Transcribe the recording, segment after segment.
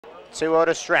2-0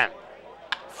 to Strem.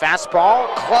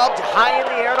 Fastball clubbed high in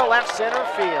the air to left center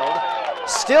field.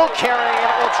 Still carrying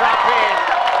it, will drop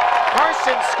in.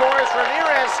 Carson scores.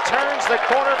 Ramirez turns the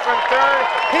corner from third.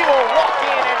 He will walk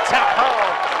in and tap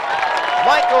home.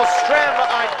 Michael Strem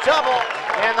a double,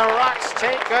 and the Rocks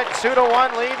take a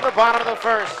 2-1 lead in the bottom of the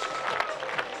first.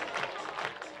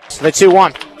 The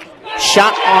 2-1.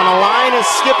 Shot on a line is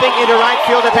skipping into right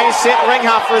field. A base hit.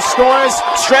 Ringhofer scores.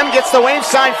 Strem gets the wave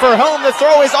sign for home. The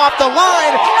throw is off the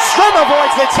line. Strem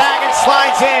avoids the tag and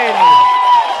slides in.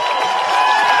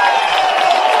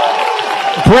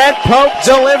 Brett Pope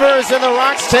delivers, and the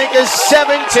Rocks take a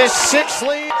 7-6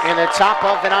 lead in the top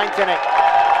of the ninth inning.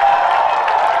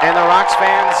 And the Rocks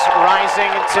fans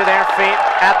rising to their feet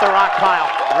at the rock pile,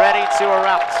 ready to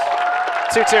erupt.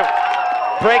 2-2.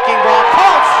 Breaking ball,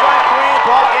 called strike three,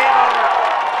 ball game over.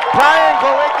 Brian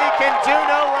Glowicki can do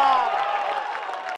no wrong.